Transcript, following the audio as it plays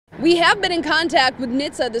We have been in contact with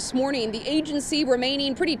NTSB this morning, the agency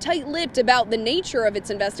remaining pretty tight-lipped about the nature of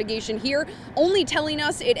its investigation here, only telling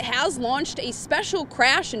us it has launched a special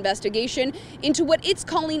crash investigation into what it's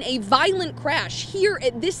calling a violent crash here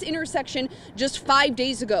at this intersection just 5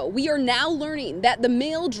 days ago. We are now learning that the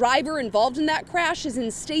male driver involved in that crash is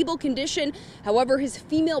in stable condition. However, his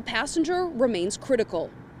female passenger remains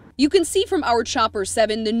critical. You can see from our Chopper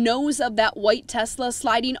 7 the nose of that white Tesla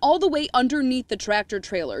sliding all the way underneath the tractor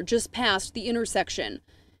trailer just past the intersection.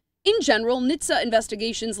 In general, NTSB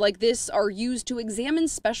investigations like this are used to examine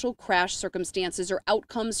special crash circumstances or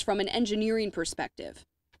outcomes from an engineering perspective.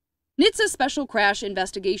 NTSB special crash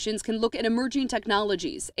investigations can look at emerging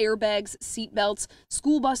technologies, airbags, seatbelts,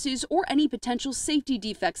 school buses, or any potential safety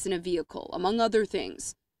defects in a vehicle, among other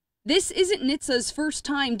things. This isn't NTSB's first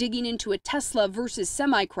time digging into a Tesla versus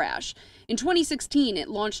semi crash. In 2016, it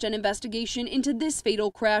launched an investigation into this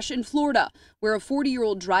fatal crash in Florida, where a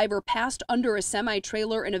 40-year-old driver passed under a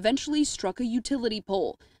semi-trailer and eventually struck a utility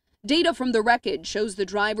pole. Data from the wreckage shows the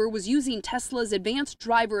driver was using Tesla's advanced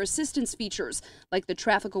driver assistance features, like the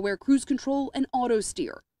traffic-aware cruise control and auto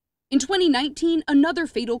steer. In 2019, another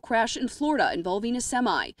fatal crash in Florida involving a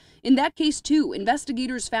semi. In that case, too,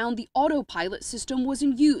 investigators found the autopilot system was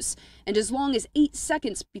in use, and as long as 8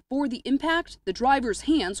 seconds before the impact, the driver's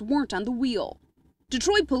hands weren't on the wheel.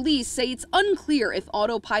 Detroit police say it's unclear if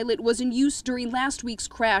autopilot was in use during last week's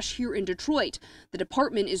crash here in Detroit. The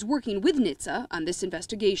department is working with NTSB on this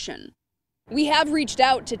investigation. We have reached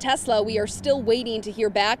out to Tesla. We are still waiting to hear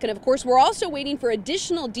back. And of course, we're also waiting for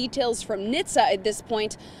additional details from NTSB at this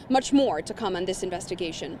point. Much more to come on this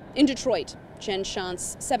investigation. In Detroit, Jen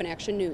Shantz, 7 Action News.